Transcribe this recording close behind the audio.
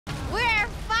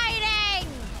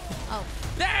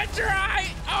try,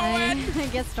 Owen. I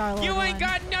guess Star-Lord You ain't won.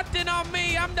 got nothing on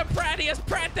me. I'm the prattiest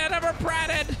prat that ever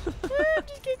pratted. I'm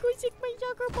just gonna go stick my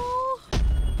soccer ball.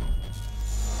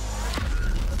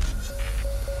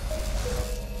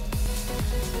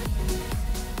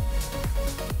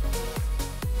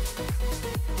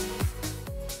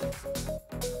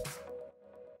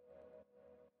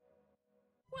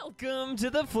 Welcome to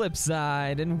the flip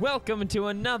side, and welcome to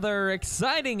another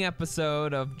exciting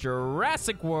episode of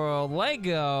Jurassic World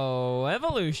Lego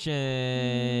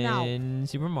Evolution. No.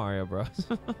 Super Mario Bros.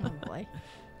 Oh boy.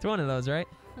 It's one of those, right?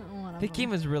 One of The them.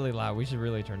 game is really loud. We should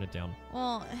really turn it down.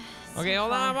 Well, Okay, so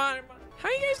hold on. far- How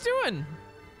you guys doing?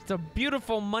 It's a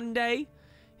beautiful Monday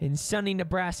in sunny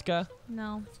Nebraska.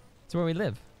 No. It's where we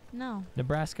live. No.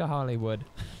 Nebraska, Hollywood.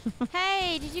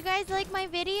 Hey, did you guys like my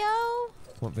video?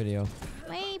 What video?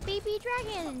 My baby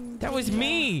dragon. That was video.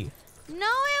 me. No,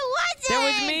 it wasn't.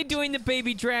 That was me doing the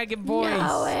baby dragon voice.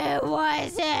 No, it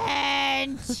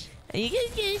wasn't. Are you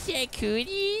guys gonna say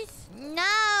cooties? No,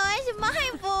 it's my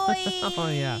voice. Oh,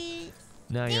 yeah.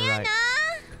 No, you're right.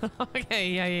 Anna. Okay,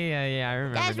 yeah. I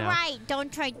remember That's now. right.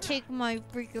 Don't try to take my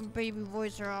freaking baby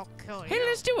voice or I'll kill you. Hey,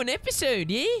 let's do an episode,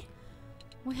 yeah?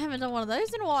 We haven't done one of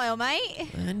those in a while, mate.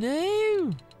 I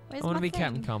know. Where's I want my to be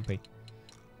thing? Captain Compy.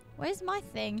 Where's my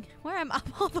thing? Where am I?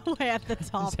 Up all the way at the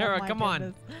top. Sarah, Oh my come on.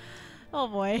 goodness. Oh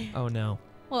boy. Oh no,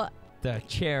 What? the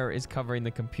chair is covering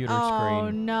the computer Oh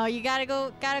screen. no, you gotta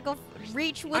go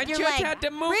reach with I your just leg. had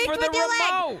to move Reach for with the your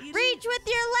remote. leg. Reach with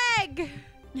your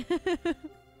leg.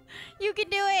 You can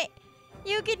do it.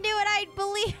 You can do it. I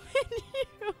believe in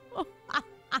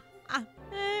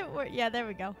you. Yeah, there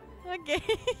we go. Okay.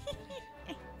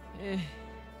 Eh,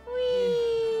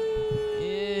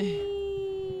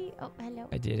 Whee! Oh, hello.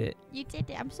 I did it. You did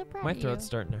it. I'm so proud My of you. throat's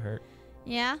starting to hurt.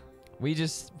 Yeah? We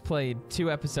just played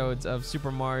 2 episodes of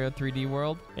Super Mario 3D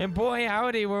World, and boy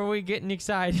howdy were we getting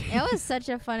excited. It was such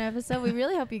a fun episode. We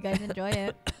really hope you guys enjoy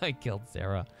it. I killed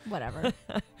Sarah. Whatever.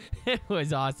 It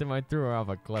was awesome. I threw her off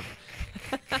a cliff.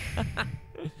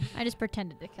 I just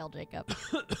pretended to kill Jacob.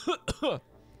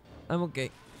 I'm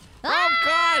okay. Ah! Oh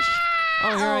gosh!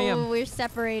 Oh, here I am. Oh, we're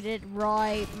separated.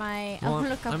 Right, my... Well, oh,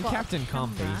 look, I've I'm got a Captain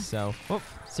Compy, camera. so... Oh,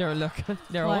 Sarah, look.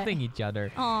 They're What? holding each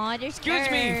other. Aw, they're Excuse me.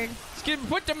 scared. Excuse me.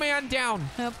 Put the man down.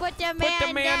 Put the man, Put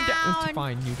the man down. It's down.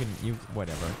 fine. You,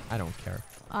 whatever. I don't care.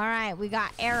 All right, we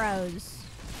got arrows.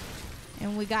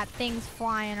 And we got things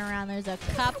flying around. There's a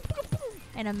cup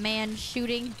and a man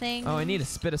shooting things. Oh, I need a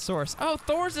Spitosaurus. Oh,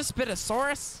 Thor's a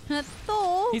Spitosaurus.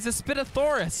 Thor. He's a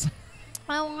Spitothaurus.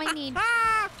 Oh, I need...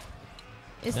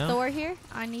 Is No? Thor here?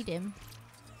 I need him.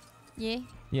 Yeah?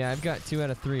 Yeah, I've got 2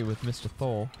 out of 3 with Mr.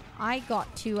 Thor. I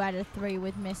got 2 out of 3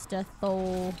 with Mr.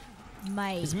 Thor,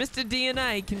 mate. Is Mr.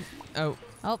 DNA can... Oh,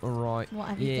 Oh, right. what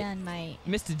have yeah. you done, mate?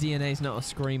 Mr. DNA's not a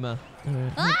screamer.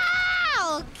 Ah,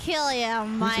 I'll kill you,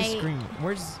 Where's the mate.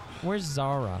 screamer? Where's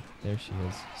Zara? There she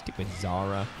is. Stupid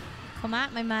Zara. Come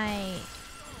at me, mate.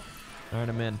 All right,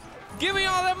 I'm in. Give me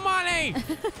all the money!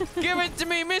 Give it to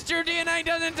me! Mr. DNA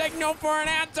doesn't take no for an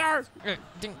answer!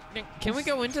 Ding, ding. Can we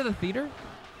go into the theater?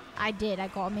 I did. I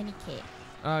got a mini kit.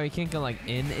 Oh, you can't go like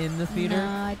in the theater? No,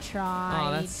 I tried.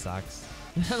 Oh, that sucks.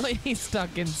 That lady's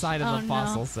stuck inside of Oh, the no.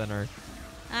 fossil center.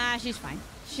 Ah, she's fine.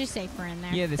 She's safer in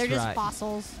there. Yeah, that's They're just right.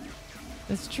 fossils.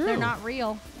 That's true. They're not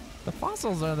real. The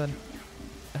fossils are the...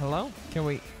 Hello? Can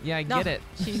we... Yeah, I No. get it.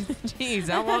 Jeez,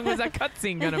 how long was that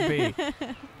cutscene gonna be?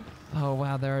 Oh,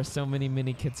 wow, there are so many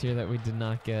mini kits here that we did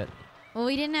not get. Well,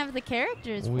 we didn't have the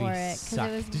characters We for it. 'cause suck.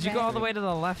 it was Did you go all the very- way to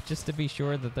the left just to be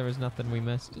sure that there was nothing we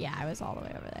missed? Yeah, I was all the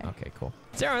way over there. Okay, cool.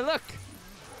 Sarah, look!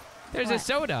 There's a What?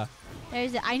 soda.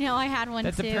 I know I had one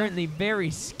That's too. apparently very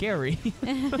scary.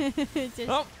 it's a,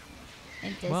 Oh,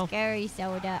 it's a well. scary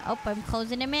soda. Oh, I'm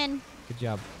closing him in. good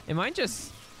job. Am I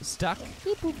just stuck?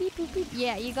 Beep, boop, beep, boop, beep.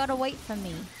 Yeah, you gotta wait for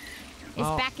me. It's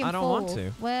Well, back and I don't forth. want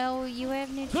to. Well, you have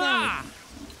no choice. Ah!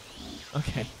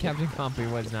 Okay, Captain Compy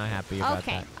was not happy about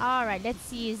Okay, that. all right. Let's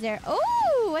see. Is there?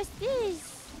 Oh, what's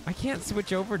this? I can't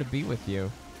switch over to be with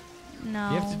you. No.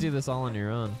 You have to do this all on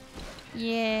your own.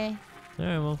 Yeah. All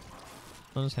right, well,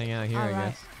 I'll just hang out here, All I right.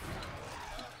 guess.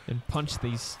 And punch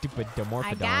these stupid Dimorphodons.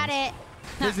 I got it.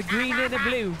 There's a green and a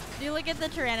blue. You look at the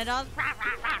Pteranodon.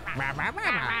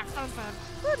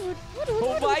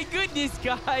 Oh my goodness,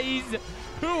 guys!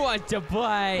 Who wants to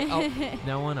play? Oh,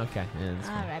 no one? Okay. Yeah, that's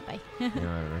All fine. right, bye. Yeah,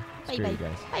 whatever. Bye, Screw bye. you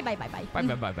guys. Bye, bye, bye, bye. Bye,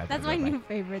 bye, bye, bye. That's bye, my bye. new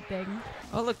favorite thing.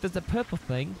 Oh, look, there's a purple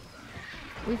thing.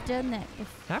 We've done that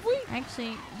before. Have we?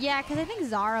 Actually, yeah, because I think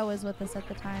Zara was with us at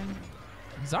the time.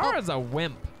 Zara's a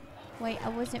wimp. Wait, I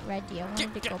wasn't ready. I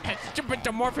wanted to go back. Stupid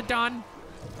Dimorphodon.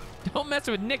 Don't mess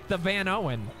with Nick the Van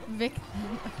Owen. Vic.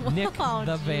 Nick Oh,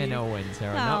 the Van geez. Owen,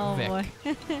 Sarah, not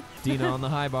Vic. Dina on the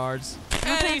high bars.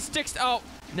 And he sticks. Oh,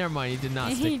 never mind. He did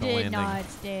not stick He the did landing. not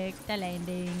stick the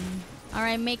landing. All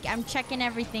right, I'm checking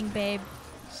everything, babe.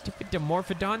 Stupid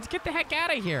Dimorphodons, get the heck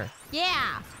out of here.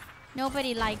 Yeah.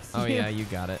 Nobody likes you. Oh, yeah, you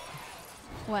got it.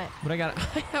 What? But I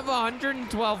have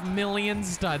 112 million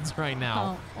studs right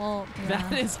now. Oh, yeah.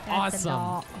 That is That's awesome. a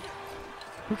lot.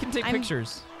 Who can take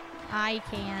pictures? I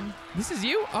can. This is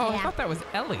you? Oh, I Yeah. thought that was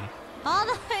Ellie. Hold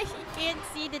on, you can't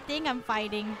see the thing I'm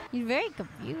fighting. He's very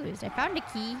confused. I found a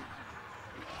key.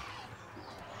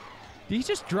 Did he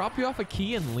just drop you off a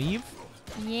key and leave?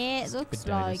 Yeah, it looks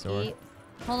Stupid like dinosaur. it.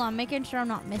 Hold on, making sure I'm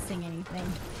not missing anything.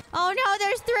 Oh no,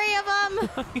 there's 3 of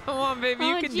them. Come on, baby,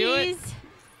 you can do it.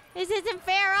 This isn't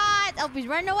fair odds. Oh, he's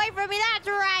running away from me. That's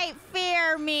right.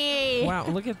 Fear me. Wow,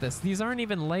 look at this. These aren't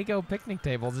even Lego picnic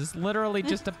tables. It's literally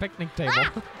just a picnic table.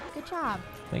 Good job.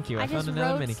 Thank you. I just found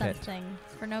another wrote mini kit. something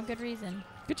for no good reason.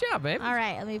 Good job, babe. All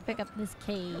right, let me pick up this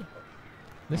key.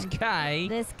 This guy.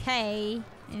 This key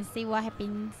and see what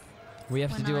happens. We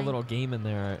have to when do a I- little game in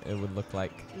there, it would look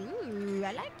like. Ooh,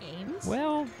 I like games.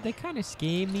 Well, they kind of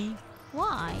scare me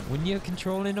Why? when you're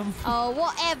controlling them. Oh,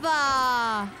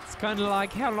 whatever. It's kind of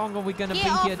like, how long are we going to Get be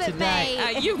off here it, today?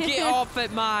 mate. You get off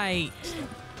it, mate.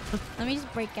 Let me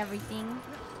just break everything.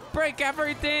 Break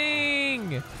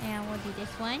everything. And we'll do this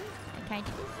one. Can I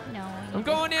do this? No. I'm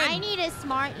going in. I need a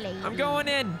smart lady. I'm going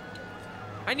in.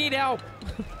 I need help.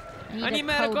 I a need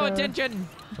medical coder. attention.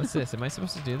 What's this? Am I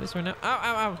supposed to do this right now? Ow,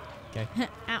 ow, ow. Okay. Ow,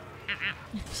 ow,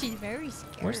 ow. She's very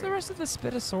scared. Where's the rest of the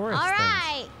Spinosaurus All things?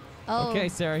 right. Oh. Okay,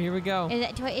 Sarah, here we go.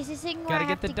 Is this thing where Gotta I get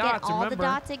have the to dots, get all remember. the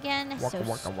dots again? So Waka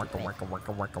waka stupid. waka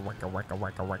waka waka waka waka waka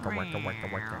waka waka waka waka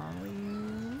waka.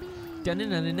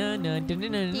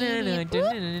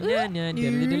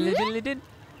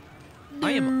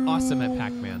 I am awesome at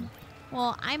Pac-Man.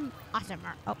 Well, I'm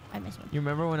awesomer. Oh, I missed one. You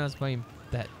remember when I was playing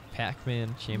that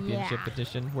Pac-Man Championship Yeah.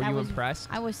 Edition? Were That you was- impressed?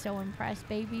 I was so impressed,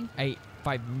 baby. I ate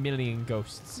 5 million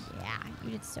ghosts. Yeah,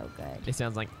 you did so good. It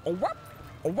sounds like,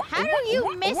 How do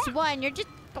you miss one? You're just...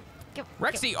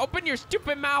 Rexy, open your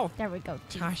stupid mouth. There we go.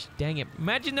 Gosh dang it.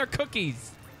 Imagine they're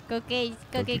cookies. Cookies.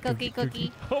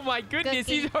 Cookie. Oh my goodness,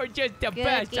 Cookie. these are just the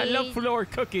best. I love Cookies. floor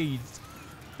cookies.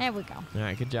 There we go. All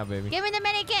right, good job, baby. Give me the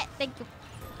mini kit. Thank you.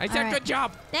 I said All right. good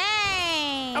job.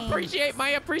 Thanks. Appreciate my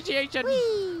appreciation.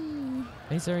 Whee.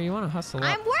 Hey, Sarah, you want to hustle up?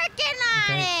 I'm working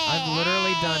on it. I've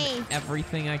literally Hey. done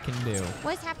everything I can do.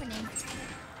 What's happening?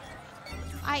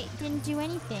 I didn't do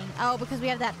anything. Oh, because we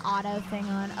have that auto thing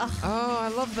on. Ugh. Oh, I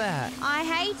love that. I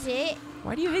hate it.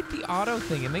 Why do you hate the auto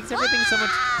thing? It makes everything so much...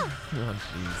 Ah! Oh,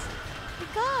 jeez.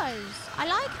 Because I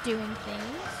like doing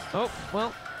things. Oh,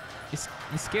 well,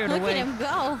 you scared Look away. at him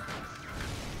go.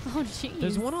 Oh, jeez.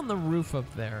 There's one on the roof up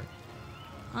there.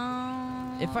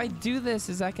 If I do this,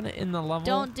 is that going to end the level?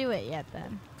 Don't do it yet,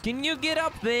 then. Can you get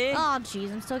up there? Oh,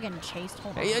 jeez. I'm still getting chased.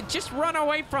 Hold on. Hey, just run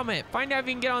away from it. Find out if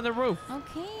you can get on the roof.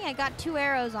 Okay, I got 2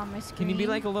 arrows on my screen. Can you be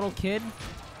like a little kid?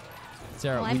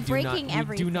 Sarah, Well, I'm breaking we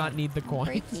everything. do not need the I'm coins.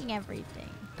 breaking everything.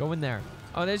 Go in there.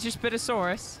 Oh, there's your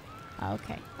Spinosaurus.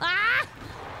 Okay. Ah!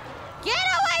 Get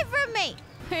away from me!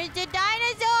 There's the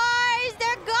dinosaurs!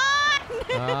 They're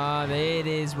gone! Ah, there it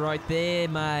is right there,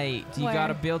 mate. You Where?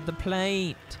 gotta build the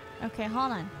plate. Okay,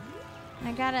 hold on.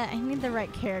 I need the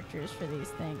right characters for these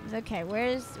things. Okay,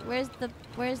 where's the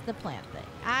plant thing?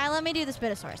 Let me do the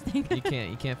Spinosaurus thing.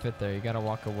 You can't fit there. You gotta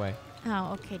walk away.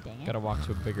 Oh, okay, dang it. Gotta walk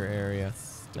to a bigger area.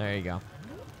 There you go.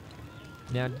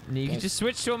 Now you can just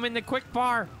switch to him in the quick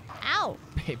bar. Ow!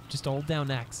 Babe, just hold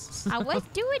down X. I was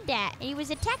doing that. He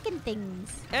was attacking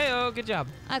things. Hey, oh, good job.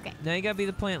 Okay. Now you gotta be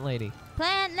the plant lady.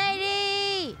 Plant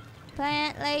lady!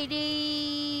 Plant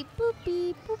lady!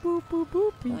 Boopy, boop, boop, boop,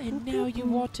 boop, boop, And boop, now boop, you boop.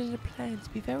 water the plants.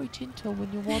 Be very gentle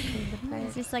when you're watering the Is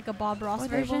plants. this like a Bob Ross Or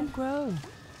they version? won't grow.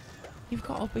 You've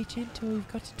got to be gentle. You've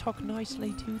got to talk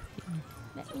nicely to them.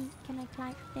 Can I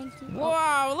climb? Thank you.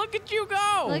 Wow, look at you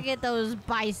go! Look at those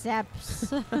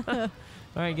biceps. All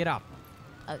right, get up.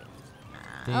 Okay.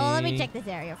 Oh, let me Ding. check this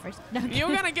area first. No,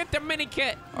 You're gonna get the mini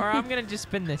kit, or I'm gonna just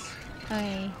spin this.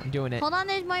 Okay. I'm doing it. Hold on,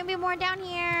 there might be more down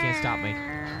here. Can't stop me.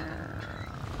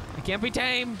 You can't be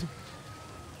tamed.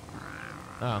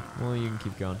 Oh, well, you can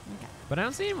keep going. Okay. But I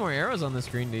don't see any more arrows on the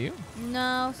screen, do you?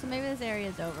 No, so maybe this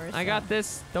area's over. I got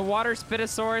this. The water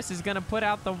Spinosaurus is gonna put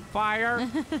out the fire.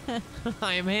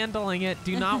 I am handling it.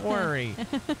 Do not worry.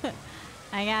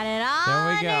 I got it all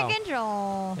There we under go.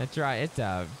 control. That's right. It's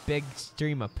a big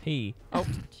stream of pee. Oh,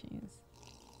 Jeez.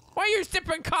 what are you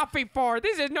sipping coffee for?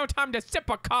 This is no time to sip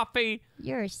a coffee.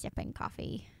 You're sipping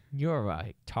coffee. You're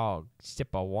a tall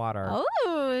sip of water.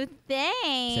 Oh,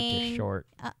 thanks. Except you're short.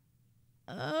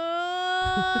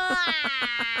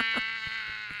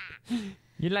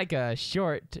 You're like a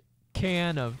short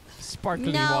can of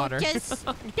sparkling no, water. just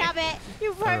stop it.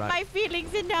 You've hurt Alright. my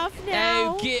feelings enough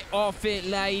now. Oh, get off it,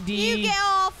 lady. You get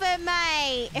off it,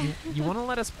 mate. You want to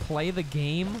let us play the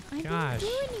game? I Gosh.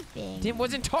 didn't do anything. It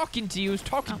wasn't talking to you. It was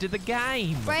talking to the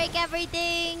game. Break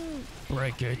everything.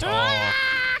 Break it off.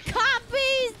 Ah,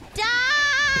 copies,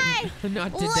 die!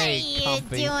 Not What are today, you Compy.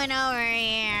 doing over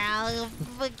here? I'll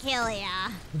kill ya.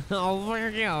 Oh,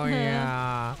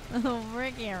 yeah. Over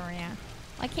here.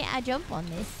 Why can't I jump on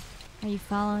this? Are you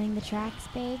following the tracks,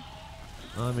 babe?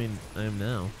 I mean, I am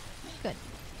now. Good.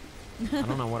 I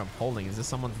don't know what I'm holding. Is this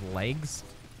someone's legs?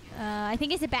 I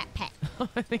think it's a backpack.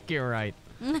 I think you're right.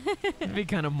 It'd be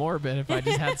kind of morbid if I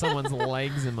just had someone's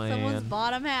legs in my Someone's hand.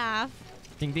 bottom half.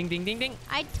 Ding, ding, ding, ding, ding.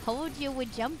 I told you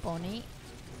would jump on it.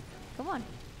 Come on.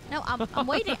 No, I'm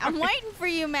waiting. I'm waiting for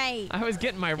you, mate. I was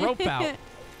getting my rope out.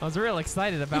 I was real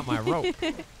excited about my rope.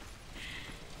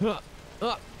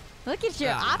 Look at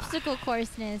your Ah. obstacle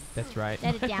courseness. That's right.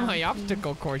 Let it down, My please.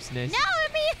 obstacle courseness. No,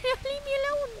 leave me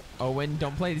alone. Owen,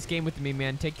 don't play this game with me,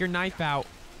 man. Take your knife out.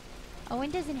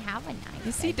 Owen doesn't have a knife.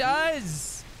 Yes, he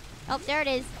does. Oh, there it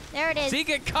is. There it is. See,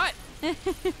 get cut.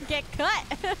 Get cut.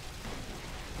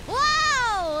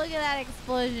 Whoa! Look at that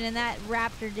explosion, and that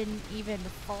raptor didn't even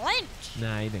flinch.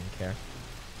 Nah, he didn't care.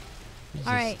 He's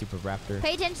All just a right. stupid raptor.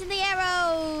 Pay attention to the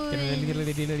arrows.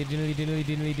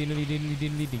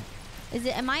 Is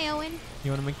it? Am I Owen?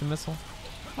 You want to make the missile?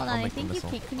 Hold I'll on. I make the think you missile.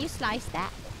 can. Can you slice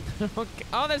that? Okay.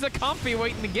 Oh, there's a compy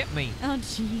waiting to get me. Oh,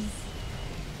 jeez.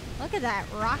 Look at that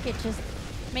rocket just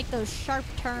make those sharp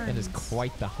turns. That is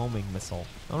quite the homing missile.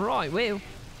 All right, well.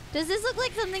 Does this look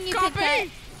like something you could cut?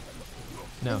 Copy!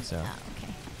 No, Oh, so.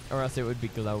 okay. Or else it would be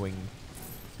glowing.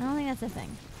 I don't think that's a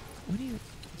thing. What do you...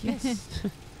 Yes.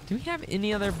 Do we have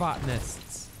any other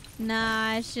botanists?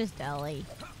 Nah, it's just Ellie.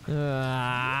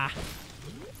 Ah.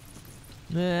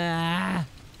 Ah.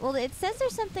 Well, it says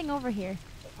there's something over here.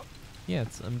 Yeah,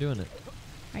 I'm doing it.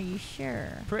 Are you sure?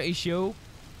 Pretty sure.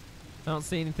 I don't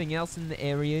see anything else in the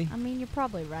area. I mean, you're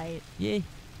probably right. Yeah.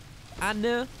 I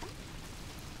know.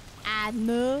 I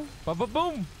know.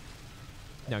 Ba-ba-boom.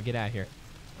 No, get out of here.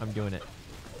 I'm doing it.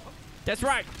 That's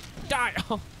right. Die.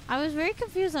 Oh. I was very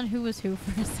confused on who was who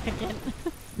for a second.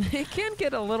 It can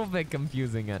get a little bit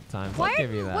confusing at times. Why I'll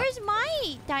give you that. Where's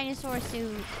my dinosaur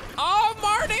suit? Oh,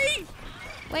 Marty!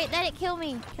 Wait, let it kill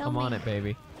me. Kill I'm me. on it,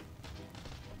 baby.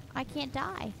 I can't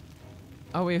die.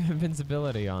 Oh, we have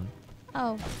invincibility on.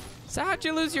 Oh. So how'd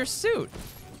you lose your suit?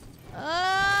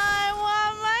 I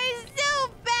want my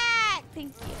suit back.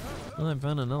 Thank you. Well, I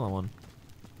found another one.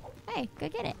 Hey, go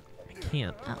get it. I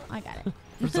can't. Oh, I got it.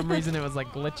 For some reason, it was like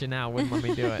glitching out. Wouldn't let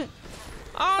me do it.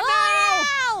 Oh,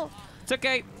 Oh, no! no! It's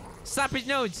okay. Slap his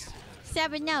nose.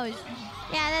 Stab his nose.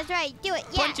 Yeah, that's right. Do it.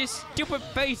 Yeah. Punch his stupid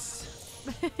face.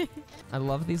 I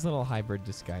love these little hybrid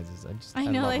disguises. I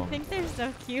know. love I them. think they're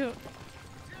so cute.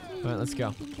 All right, let's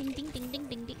go. Ding, ding, ding, ding, ding,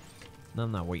 ding, ding. No,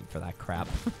 I'm not waiting for that crap.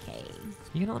 Okay.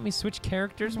 You gonna let me switch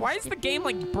characters? Why is the game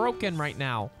like broken right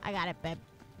now? I got it, babe.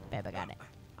 Babe, I got it.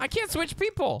 I can't switch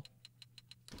people.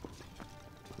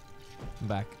 I'm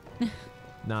back.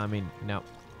 No, I mean, no.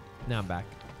 Now I'm back.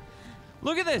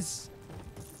 Look at this.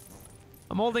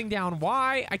 I'm holding down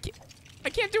Y. I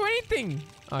can't do anything.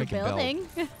 Oh, I The can build. building.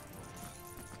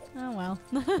 Oh, well.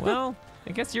 Well,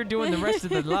 I guess you're doing the rest of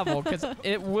the level because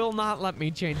it will not let me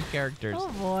change characters. Oh,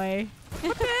 boy.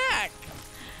 What the heck?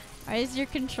 Is your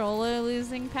controller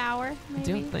losing power? I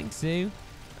Maybe? don't think so.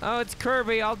 Oh, it's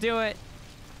Kirby. I'll do it.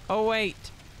 Oh, wait.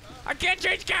 I can't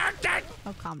change characters.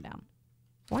 Oh, calm down.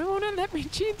 Why won't it let me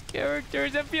change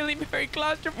characters? I'm feeling very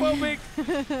claustrophobic.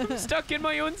 I'm stuck in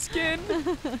my own skin.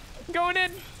 I'm going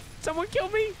in. Someone kill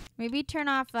me. Maybe turn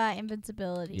off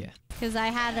invincibility. Yeah. Because I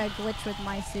had a glitch with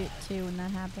my suit, too, when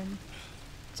that happened.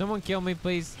 Someone kill me,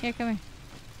 please. Here, come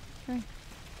here.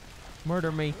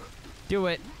 Murder me. Do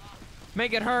it.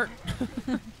 Make it hurt.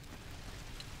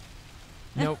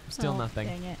 Nope, still Oh, nothing.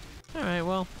 Dang it. All right,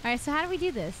 well, All right, so how did we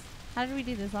do this? How did we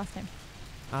do this last time?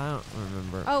 I don't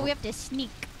remember. Oh, we have to sneak.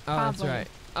 Oh, that's probably. right.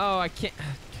 Oh, I can't.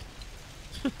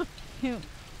 Where's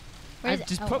I it?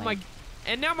 just Oh, put wait. my...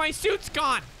 And now my suit's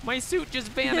gone. My suit just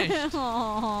vanished.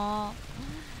 Aw.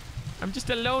 I'm just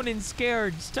alone and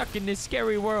scared, stuck in this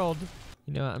scary world.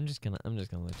 You know what? I'm just gonna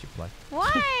let you play.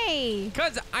 Why?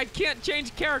 Cause I can't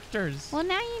change characters. Well,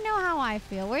 now you know how I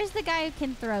feel. Where's the guy who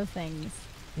can throw things?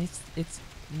 It's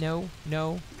no,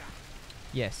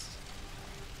 yes.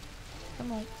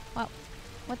 Come on. Well,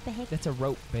 what the heck? That's a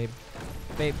rope, babe.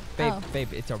 Babe, Oh.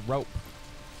 it's a rope.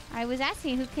 I was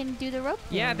asking who can do the rope.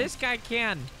 Yeah, thing. this guy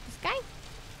can. This guy?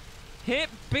 Hit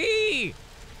B.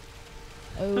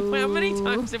 Oh. How many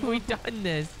times have we done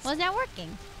this? Well, it's not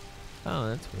working. Oh,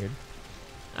 that's weird.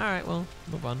 All right, well,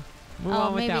 move on. Move Oh,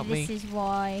 on without maybe me. this is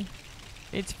why.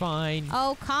 It's fine.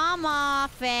 Oh, come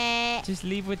off it. Just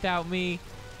leave without me.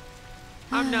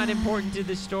 I'm not important to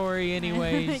the story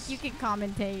anyways. You can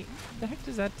commentate. The heck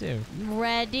does that do?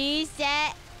 Ready,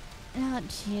 set. Oh,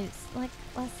 jeez. Like,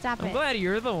 let's stop I'm it. glad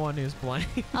you're the one who's playing.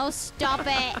 Oh, stop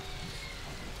it.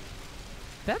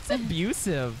 That's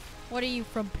abusive. What are you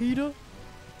from, Peter?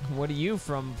 What are you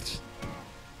from?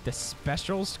 The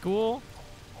special school?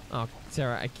 Oh,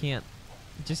 Sarah, I can't.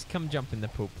 Just come jump in the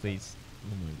poop, please.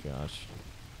 Oh my gosh.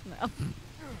 No.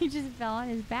 He just fell on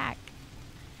his back.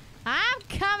 I'm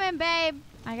coming, babe.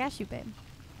 I got you, babe.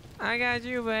 I got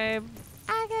you, babe.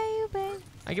 I got you, babe.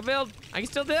 I can build. I can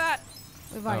still do that.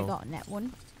 We've already Oh. gotten that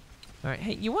one. All right.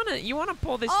 Hey, you wanna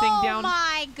pull this thing down? Oh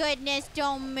my goodness!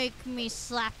 Don't make me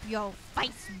slap your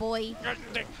face, boy.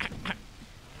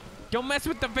 Don't mess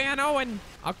with the Van Owen.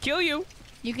 I'll kill you.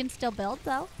 You can still build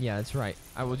though. Yeah, that's right.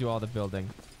 I will do all the building.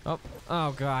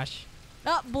 Oh gosh.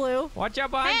 Oh, blue. Watch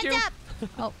out behind Hands you. up.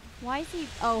 Oh, why is he?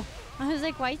 Oh, I was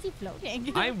like, why is he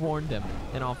floating? I warned him.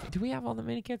 And all. Do we have all the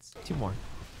mini kits? 2 more.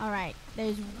 All right.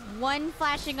 There's one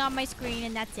flashing on my screen,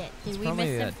 and that's it. Did It's we probably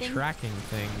miss a something? tracking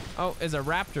thing. Oh, it's a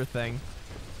raptor thing.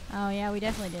 Oh yeah, we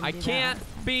definitely didn't. I do that can't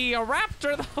last time. be a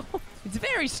raptor though. It's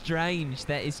very strange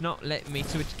that it's not letting me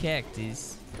switch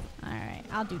characters. All right,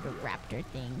 I'll do the raptor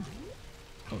thing.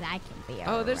 Cause I can be a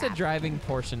Oh, there's a raptor. driving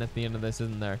portion at the end of this,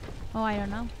 isn't there? Oh, I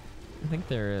don't know. I think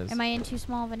there is. Am I in too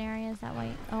small of an area? Is that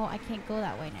why? Oh, I can't go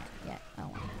that way yet. Oh,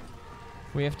 well.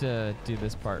 We have to do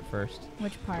this part first.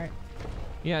 Which part?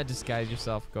 Yeah, disguise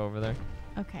yourself. Go over there.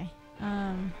 Okay.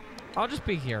 I'll just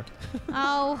be here.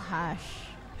 Oh, hush.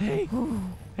 Hey,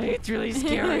 hey, it's really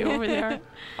scary over there.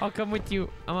 I'll come with you.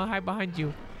 I'm gonna hide behind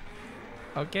you.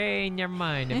 Okay, never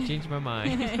mind. I've changed my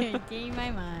mind. Gave my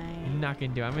I'm mind. not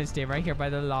gonna do it. I'm gonna stay right here by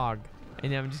the log.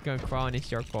 And then I'm just gonna crawl in a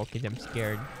circle because I'm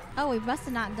scared. Oh, we must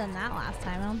have not done that last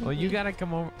time. I don't think Well, we... you gotta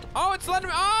come over. Oh, it's letting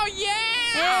me. Oh,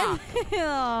 yeah!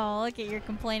 Oh, look at your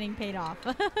complaining paid off.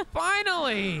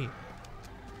 Finally!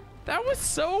 That was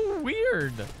so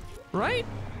weird. Right?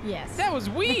 Yes. That was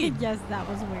weird. Yes, that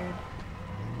was weird.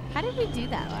 How did we do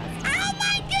that last time? Oh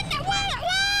my goodness!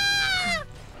 What?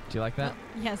 Do you like that?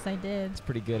 Yes, I did. It's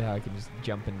pretty good how I can just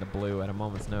jump into blue at a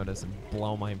moment's notice and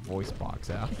blow my voice box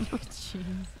out. Jeez.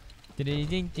 Ding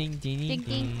ding ding ding Ding, ding,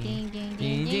 ding, ding,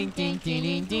 ding, ding ding,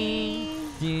 ding, ding.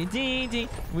 ding ding ding.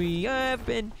 We have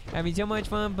been having so much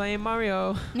fun playing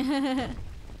Mario. All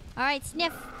right,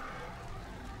 sniff.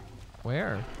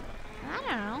 Where? I don't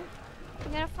know.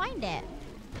 We gotta find it.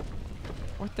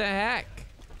 What the heck?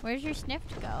 Where's your sniff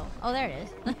go? Oh, there it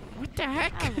is. What the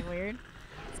heck? That was weird.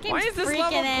 This game's Why is this freaking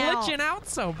level out. glitching out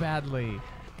so badly?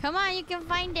 Come on, you can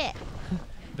find it.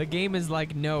 The game is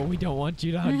like, no, we don't want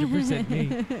you to 100%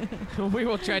 me. We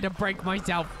will try to break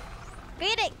myself.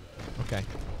 Get it. Okay.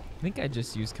 I think I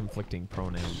just used conflicting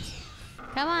pronouns.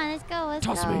 Come on, let's go. Let's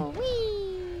Toss go. me.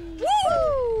 Whee!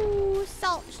 Woo!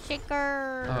 Salt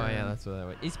shaker. Oh, yeah, that's what that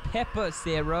was. It's pepper,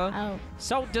 Sarah. Oh.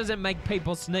 Salt doesn't make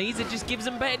people sneeze. It just gives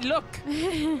them bad luck.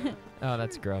 Oh,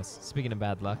 that's gross. Speaking of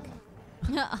bad luck.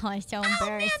 Oh, it's so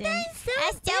embarrassing.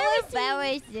 Oh, That's so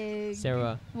embarrassing.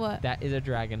 Sarah, What? that is a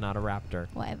dragon, not a raptor.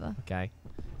 Whatever. Okay.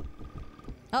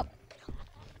 Oh.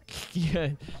 Yeah,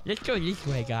 let's go this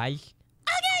way, guys.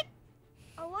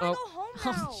 I want to Oh. go home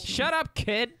now. Shut up,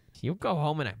 kid. You'll go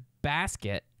home in a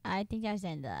basket. I think that was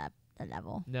in the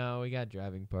level. No, we got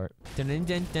driving part. Dun dun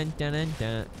dun dun dun dun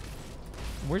dun.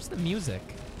 Where's the music?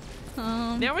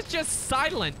 Now it's just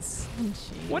silence.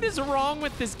 Jeez. What is wrong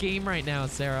with this game right now,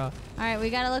 Sarah? All right, we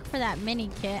gotta look for that mini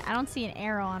kit. I don't see an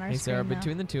arrow on our Hey, screen. Sarah, though.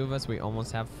 between the two of us, we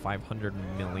almost have 500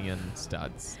 million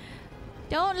studs.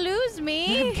 Don't lose I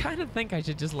me. kind of think I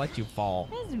should just let you fall.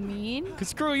 That's mean. Cause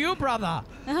screw you, brother.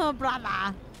 Oh,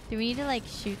 brother. Do we need to like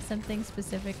shoot something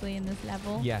specifically in this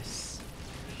level? Yes,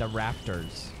 the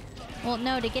raptors. Well,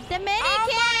 no, to get the mini Oh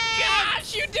kit. my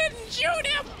gosh, you didn't shoot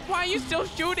him. Why are you still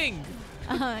shooting?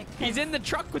 'Cause He's in the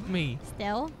truck with me.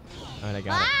 still. All right, I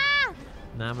got it. Ah!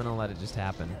 Now I'm gonna let it just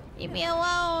happen. Leave me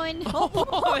alone.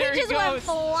 Oh, there he he just went goes.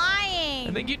 flying.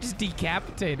 I think you just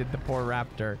decapitated the poor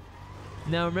raptor.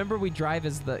 Now remember, we drive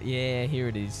as the here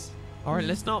it is. All right,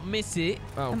 let's not miss it.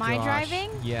 Oh, Am I gosh. driving?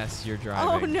 Yes, you're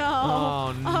driving. no.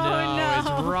 Oh no! no.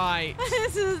 It's right.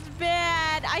 This is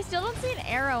bad. I still don't see an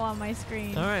arrow on my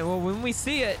screen. All right. Well, when we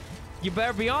see it, you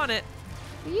better be on it.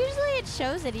 Usually it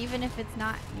shows it even if it's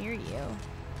not near you.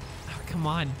 Oh, come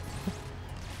on.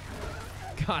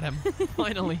 Got him.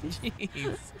 Finally.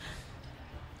 Jeez.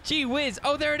 Gee whiz.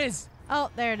 Oh, there it is. Oh,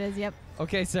 there it is. Yep.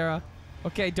 Okay, Sarah.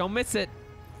 Okay, don't miss it.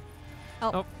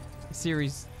 Oh.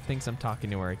 Siri's thinks I'm talking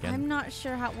to her again. I'm not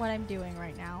sure what I'm doing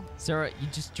right now. Sarah, you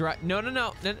just drive. No.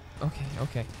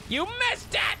 Okay. You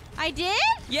missed it! I did?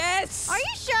 Yes! Are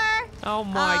you sure? Oh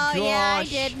my gosh. Oh, yeah, I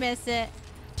did miss it.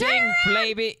 Dang,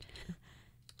 baby.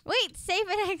 Wait, save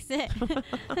and exit.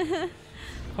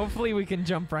 Hopefully we can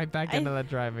jump right back into the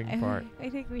driving part. I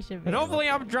think we should be. And hopefully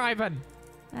I'm driving.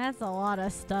 That's a lot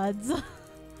of studs.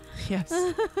 Yes.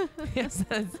 Yes,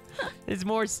 there's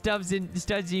more studs than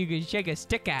you can shake a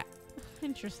stick at.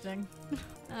 Interesting.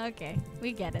 Okay,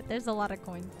 we get it. There's a lot of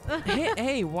coins.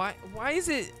 hey, why is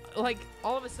it like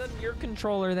all of a sudden your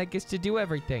controller that gets to do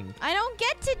everything? I don't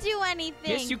get to do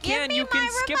anything. Yes, you Give can. me You can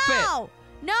my skip remote.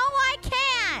 No, I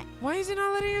can't. Why is it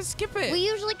not letting us skip it? We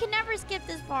usually can never skip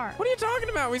this part. What are you talking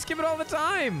about? We skip it all the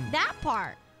time. That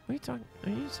part. What are you talking? Are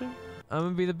you serious? I'm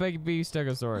gonna be the baby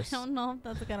stegosaurus. I don't know if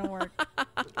that's gonna work.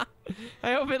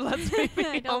 I hope it lets me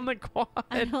be on the quad.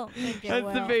 I don't think it That's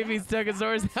will. the baby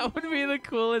stegosaurus. That would be the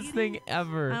coolest thing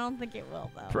ever. I don't think it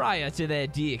will, though. Prior to their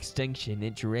de-extinction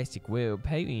in Jurassic World,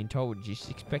 paleontologists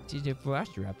expected a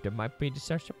velociraptor might be the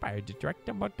superior to direct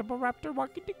the multiple raptor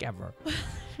walking together.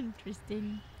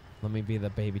 Interesting. Let me be the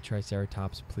baby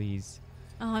triceratops, please.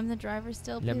 Oh, I'm the driver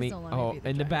still? Let Please me. don't let me Oh, be the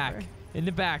in the back. driver. In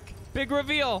the back. Big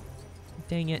reveal.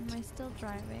 Dang it. Am I still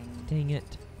driving? Dang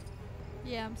it.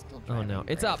 Yeah, I'm still Oh driving. no.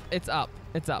 It's up. It's up.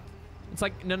 It's up. It's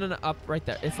like no, up right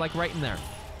there. It's like right in there.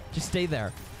 Just stay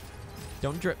there.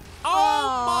 Don't drip.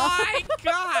 Oh my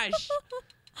gosh.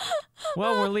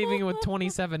 Well, we're leaving with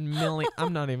 27 million.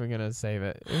 I'm not even gonna save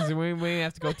it. We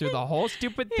have to go through the whole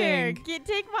stupid Here, thing.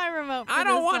 take my remote. For I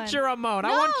don't this want one. your remote. I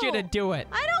No. want you to do it.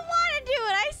 I don't want to do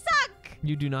it. I suck.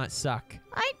 You do not suck.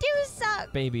 I do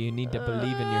suck. Baby, you need to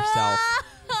believe in yourself.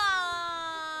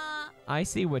 I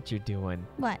see what you're doing.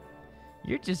 What?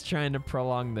 You're just trying to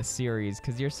prolong the series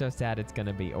because you're so sad it's going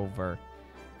to be over.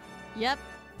 Yep,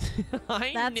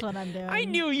 I that's kn- what I'm doing. I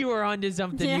knew you were onto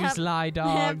something, you Yep. sly Yep,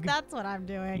 dog. that's what I'm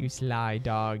doing. You sly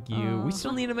dog, you. We Oh.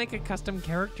 still need to make a custom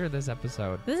character this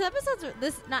episode. This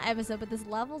not episode, but this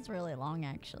level's really long,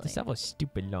 actually. This level is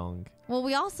stupid long. Well,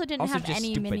 we also didn't Also have just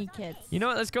any stupid. mini kits. You know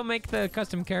what? Let's go make the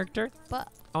custom character. But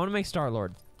I want to make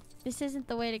Star-Lord. this isn't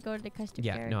the way to go to the custom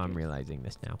Yeah, characters. no, I'm realizing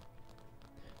this now.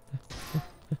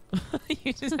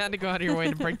 You just had to go out of your way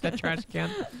to break that trash can.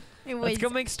 It Let's go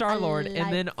was make Star-Lord, a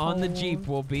and then on the light Jeep bulb.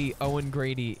 will be Owen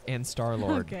Grady and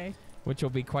Star-Lord, Okay. which will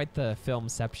be quite the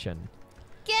filmception.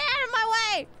 Get out of my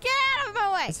way! Get out of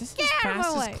my way! Is this Get as out of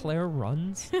fast my as way! Claire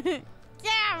runs? Get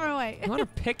out of my way! You want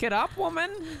to pick it up, woman?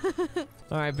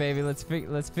 All right, baby. Let's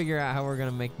figure out how we're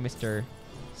gonna make Mr.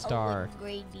 Star. Oh,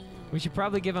 Grady. We should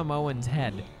probably give him Owen's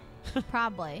head.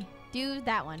 Probably. Do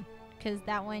that one, because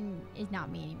that one is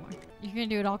not me anymore. You're gonna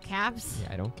do it all caps?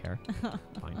 Yeah, I don't care.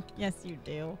 Fine. Yes, you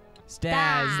do.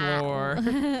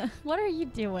 Stazlor. What are you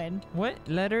doing? What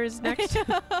letter is next?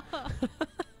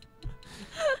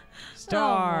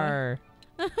 Star.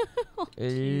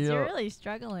 Jeez, you're really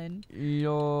struggling.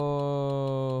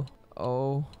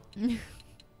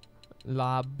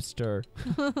 Lobster.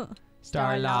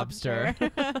 Star lobster.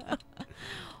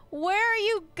 Where are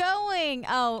you going?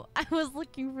 Oh, I was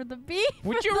looking for the bee.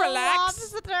 Would you The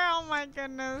relax? Lobster. Oh my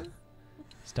goodness.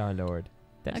 Star-Lord.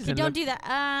 That Okay, doesn't don't look, do that.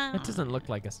 That doesn't look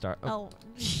like a star. Oh, Oh,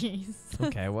 jeez.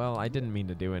 okay. Well, I didn't mean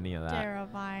to do any of that.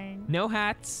 Terrifying. No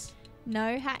hats.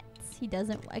 No hats. He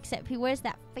doesn't, except he wears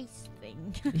that face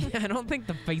thing. Yeah, I don't think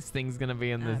the face thing's gonna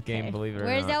be in this Okay. game, believe it or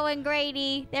Where's not. Owen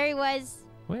Grady? There he was.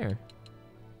 Where?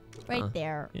 Right Huh.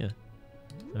 there. Yeah.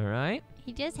 All right.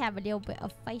 He does have a little bit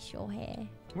of facial hair.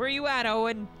 Where you at,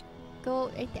 Owen? Go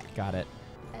right there. Got it.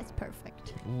 That's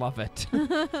perfect. Love it.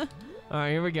 All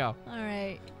right, here we go. All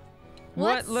right.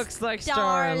 What What's looks like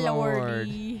Star-Lord?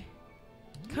 Star-Lordy?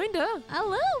 Kinda. A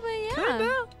little bit, yeah.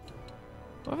 Kinda.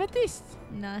 What about this?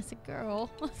 No, it's a girl.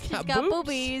 She's Got got boobs.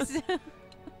 boobies.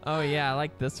 Oh yeah, I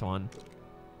like this one.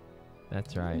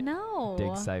 That's right. No.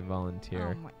 Dig site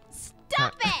volunteer. Oh my.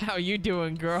 Stop it! How you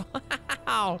doing, girl?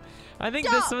 Ow. I think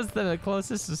this Stop. was the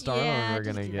closest to Star-Lord Yeah, we're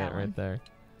just gonna do get that right one. there.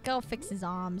 Go fix his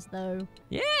arms, though.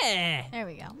 Yeah. There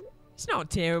we go. It's not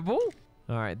terrible.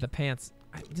 All right, the pants.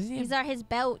 Does he have, These are his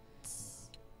belts.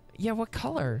 yeah, what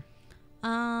color?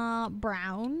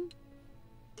 Brown.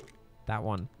 That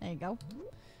one. There you go.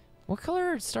 What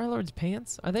color are Star-Lord's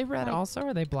pants? Are they red Like- also, or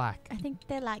are they black? I think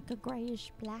they're like a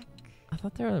grayish black. I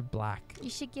thought they were black. You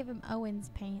should give him Owen's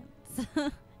pants.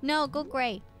 No, go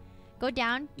gray. Go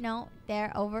down. No,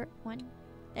 there, over. One.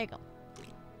 There you go.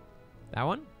 That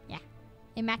one?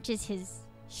 It matches his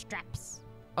straps.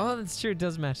 Oh, that's true. It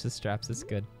does match the straps. That's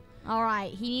good. All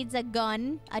right. He needs a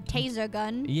gun. A taser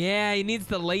gun. Yeah, he needs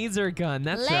the laser gun.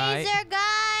 That's right. Laser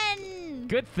gun!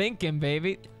 Good thinking,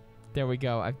 baby. There we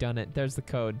go. I've done it. There's the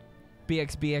code.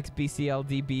 BX, BX, BCL,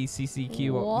 DB,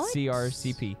 CCQ, What?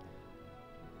 CRCP.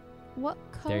 What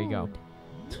code? There you go.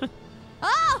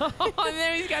 Oh! And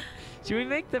then he's got... Should we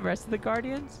make the rest of the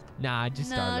Guardians? Nah, just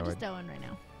no, Star-Lord. just Owen right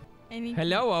now.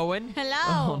 Hello, Owen. Hello.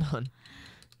 Oh, hold on.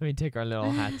 Let me take our little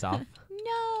hats off.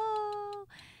 No,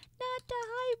 not the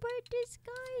hybrid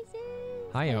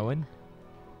disguises. Hi, Owen.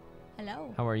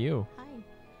 Hello. How are you? Hi.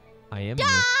 I am Die! you.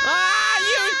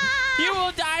 Ah, you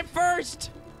will die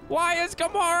first. Why is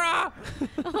Gamora?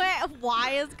 Wait,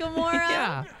 why is Gamora?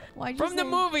 Yeah. Why'd you From the say-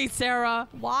 movie, Sarah.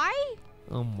 Why?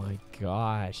 Oh my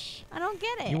gosh. I don't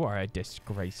get it. You are a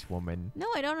disgrace, woman. No,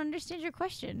 I don't understand your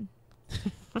question.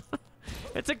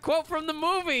 It's a quote from the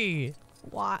movie.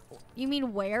 What? You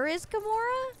mean where is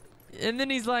Gamora? And then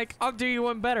he's like, I'll do you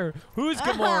one better. Who's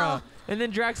Gamora? And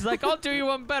then Drax is like, I'll do you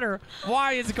one better.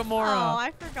 Why is Gamora? Oh,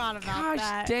 I forgot about Gosh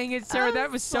that. dang it, Sarah. I'm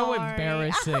that was so sorry.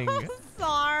 embarrassing. I'm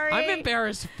sorry. I'm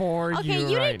embarrassed for Okay, you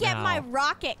you right didn't get now. my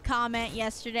rocket comment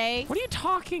yesterday. What are you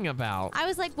talking about? I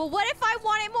was like, well, what if I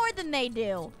want it more than they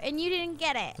do? And you didn't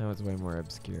get it. That was way more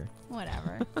obscure.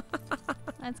 Whatever.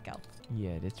 Let's go.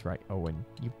 Yeah, that's right, Owen.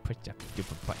 You push that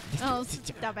stupid button. Oh,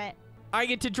 stop it. I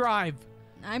get to drive.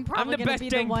 I'm I'm probably the gonna best be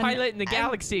dang the one. pilot in the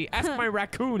galaxy. Ask my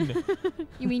raccoon.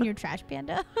 You mean your trash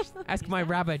panda? Ask my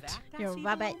rabbit. Your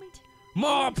rabbit.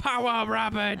 More power,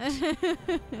 rabbit.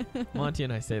 Monty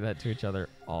and I say that to each other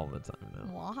all the time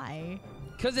now. Why?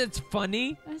 Because it's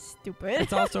funny. That's stupid.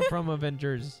 It's also from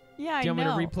Avengers. Yeah, I Do you know.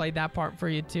 want me to replay that part for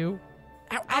you too?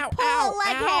 Ow, I'll ow, pull ow, a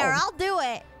leg ow. hair. I'll do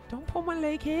it. Don't pull my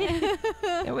leg hair.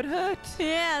 That would hurt.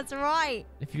 Yeah, that's right.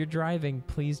 If you're driving,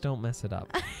 please don't mess it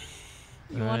up.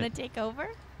 You All want to right. take over?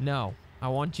 No, I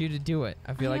want you to do it.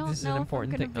 I feel I like don't this is know an if I'm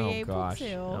important gonna thing. be Oh able gosh.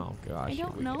 to. Oh gosh. I here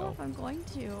don't we know go. if I'm going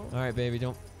to. All right, baby.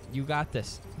 Don't. You got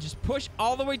this. Just push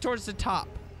all the way towards the top.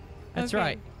 That's Okay.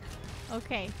 right.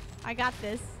 Okay, I got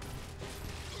this.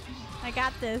 I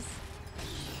got this.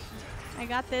 I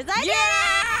got this. I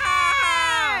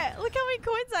did it! Look how many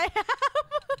coins I have.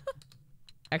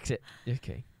 Exit.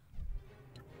 Okay.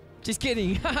 Just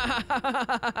kidding.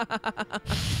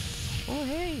 Oh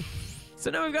hey. So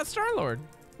now we've got Star-Lord.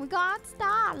 We got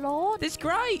Star-Lord. This is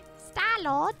great.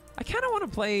 Star-Lord. I kind of want to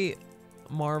play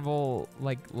Marvel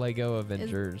like Lego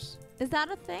Avengers. Is that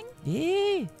a thing?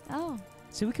 Yeah. Oh.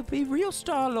 So we could be real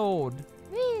Star-Lord.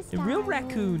 The real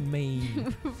raccoon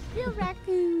man. Real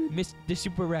raccoon. The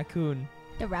super raccoon.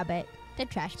 The rabbit. The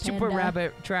trash panda. Super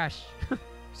rabbit trash.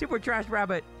 Super trash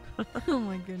rabbit. Oh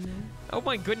my goodness. Oh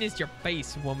my goodness, your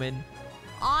face, woman.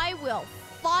 I will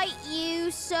fight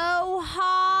you so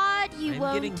hard you I'm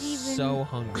won't getting even. so I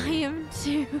hungry. am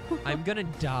too. I'm gonna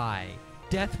die.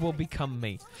 Death will become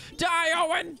me. Die,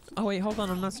 Owen! Oh wait, hold on.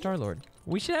 I'm not Star-Lord.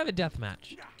 We should have a death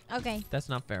match. Okay. That's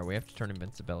not fair. We have to turn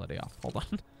invincibility off. Hold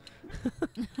on.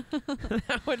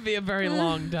 That would be a very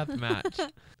long death match.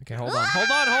 Okay, hold on. Hold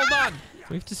on. Hold on.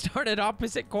 We have to start at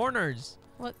opposite corners.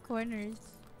 What corners?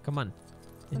 Come on.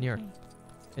 In here. Okay.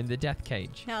 In the death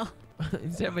cage. No.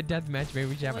 Instead of a death match, maybe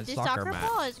we should have Well, a the soccer soccer match.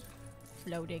 ball is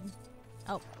floating.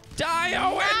 Die,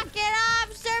 Owen! Knock it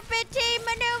off, serpentine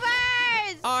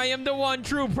maneuvers! I am the one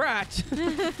true Pratt. Come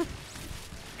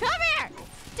here!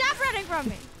 Stop running from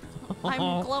me!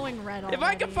 I'm glowing red already. If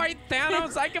I can fight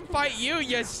Thanos, I can fight you,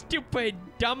 you stupid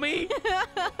dummy.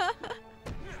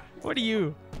 What do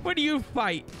you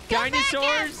fight? Come back here.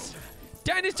 Dinosaurs?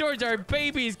 Dinosaurs are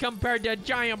babies compared to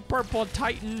giant purple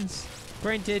titans.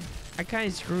 Granted, I kind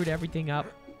of screwed everything up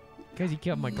because he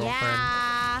killed my girlfriend.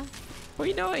 Yeah. Well,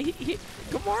 you know what?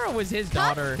 Gamora was his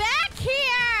Come daughter. back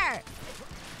here!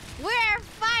 We're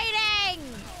fighting!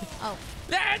 Oh.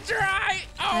 That's right,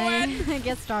 Owen. I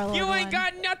guess Star-Lord You ain't won.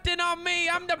 got nothing on me.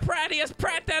 I'm the prattiest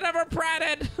Pratt that ever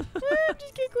pratted. I'm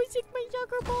just gonna go kick my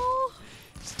soccer ball.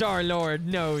 Star-Lord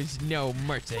knows no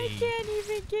mercy. I can't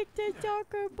even kick the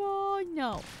soccer ball.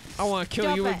 No. I want to kill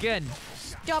Stop you it. again.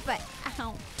 Stop it.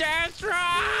 Ow. That's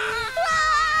right.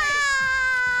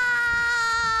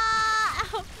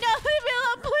 Ow. No, leave me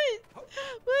alone, please.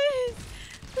 Please.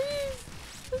 Please.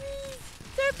 Please.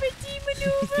 Serpentine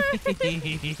maneuver. Serpentine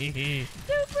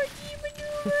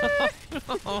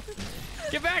maneuver.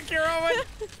 Get back here, Owen.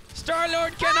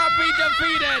 Star-Lord cannot be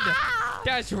defeated.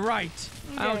 That's right.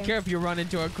 I don't Okay. care if you run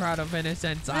into a crowd of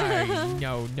innocents. I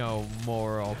know no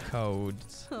moral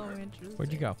codes. So interesting.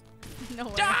 Where'd you go? No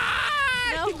way.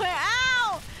 Die! No way.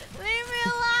 Ow! Leave me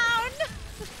alone.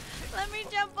 Let me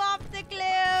jump off the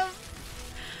cliff.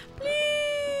 Please.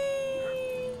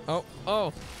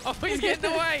 Oh, he's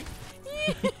getting away.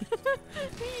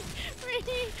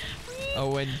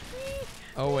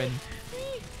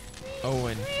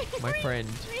 Owen, my friend.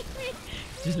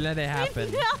 Just let it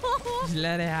happen. No. Just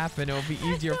let it happen. It'll be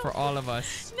easier for all of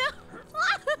us. No.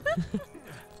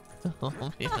 Oh,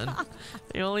 man.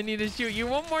 You only need to shoot you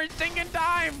one more stinking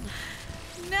time.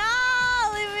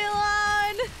 No, leave me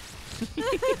alone.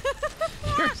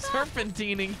 Your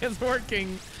serpentining is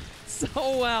working so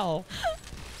well.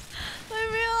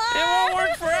 Leave me alone. It won't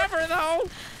work forever, though.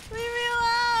 Leave me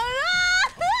alone.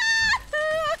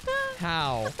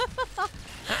 How?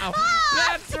 How? Ah,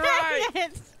 That's right. dang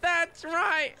it. That's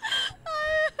right.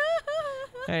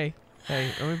 Hey,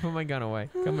 let me put my gun away.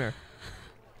 Come here.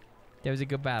 That was a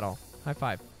good battle. High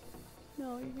five.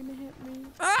 No, you're gonna hit me.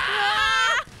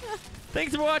 Ah!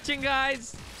 Thanks for watching,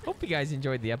 guys. Hope you guys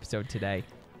enjoyed the episode today.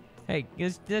 Hey,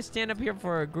 just stand up here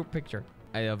for a group picture.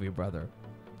 I love you, brother.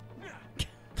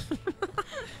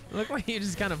 Look like you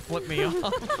just kind of flipped me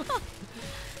off.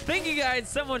 Thank you guys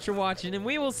so much for watching, and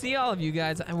we will see all of you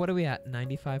guys. And what are we at?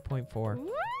 95.4.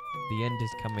 The end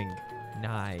is coming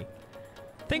nigh.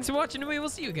 Thanks for watching, and we will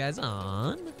see you guys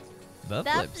on the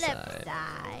flip side.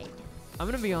 I'm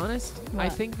gonna be honest. I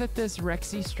What? think that this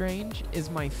Rexy Strange is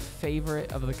my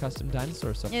favorite of the custom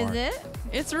dinosaurs so far. Is it?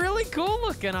 It's really cool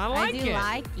looking. I like I it. do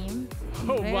like him.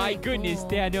 Oh Very my goodness, cool.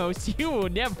 Thanos! You will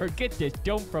never get this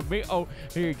dome from me. Oh,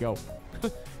 here you go.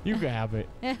 You can have it.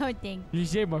 Oh, thank You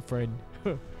say, my friend.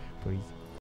 Please.